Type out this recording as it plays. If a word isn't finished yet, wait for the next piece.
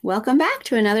Welcome back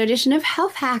to another edition of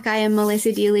Health Hack. I am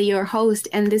Melissa Deely, your host,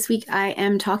 and this week I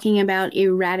am talking about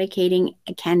eradicating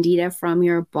candida from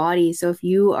your body. So if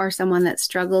you are someone that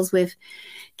struggles with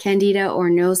candida or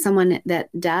knows someone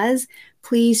that does,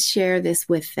 please share this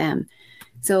with them.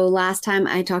 So last time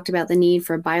I talked about the need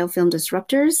for biofilm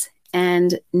disruptors,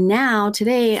 and now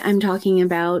today I'm talking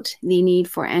about the need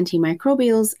for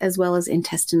antimicrobials as well as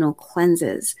intestinal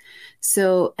cleanses.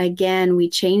 So again, we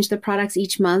change the products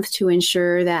each month to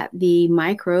ensure that the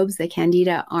microbes, the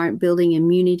candida, aren't building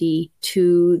immunity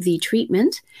to the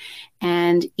treatment.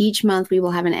 And each month we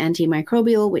will have an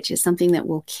antimicrobial, which is something that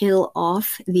will kill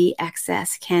off the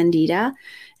excess candida.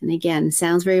 And again,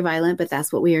 sounds very violent, but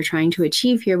that's what we are trying to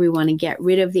achieve here. We want to get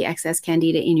rid of the excess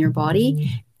candida in your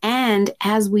body. And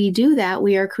as we do that,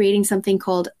 we are creating something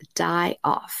called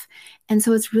die-off. And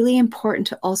so it's really important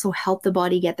to also help the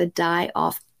body get the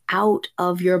die-off out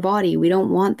of your body. We don't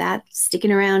want that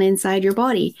sticking around inside your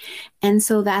body. And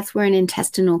so that's where an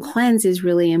intestinal cleanse is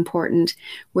really important,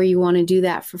 where you want to do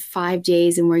that for 5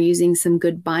 days. And we're using some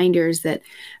good binders that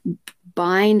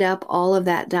bind up all of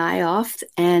that die-off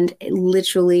and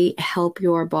literally help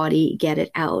your body get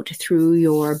it out through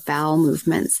your bowel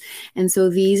movements. And so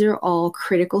these are all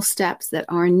critical steps that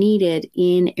are needed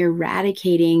in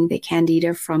eradicating the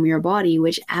candida from your body,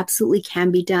 which absolutely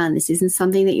can be done. This isn't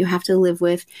something that you have to live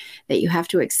with, that you have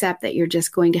to accept that you're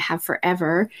just going to have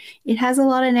forever. It has a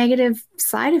lot of negative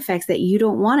side effects that you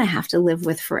don't want to have to live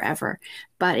with forever.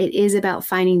 But it is about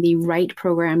finding the right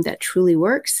program that truly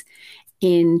works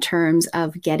in terms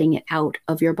of getting it out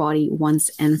of your body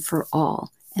once and for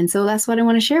all. And so that's what I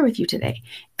want to share with you today.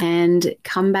 And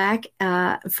come back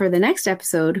for the next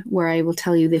episode where I will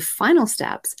tell you the final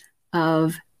steps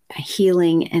of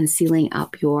healing and sealing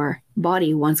up your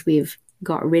body once we've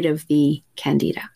got rid of the candida.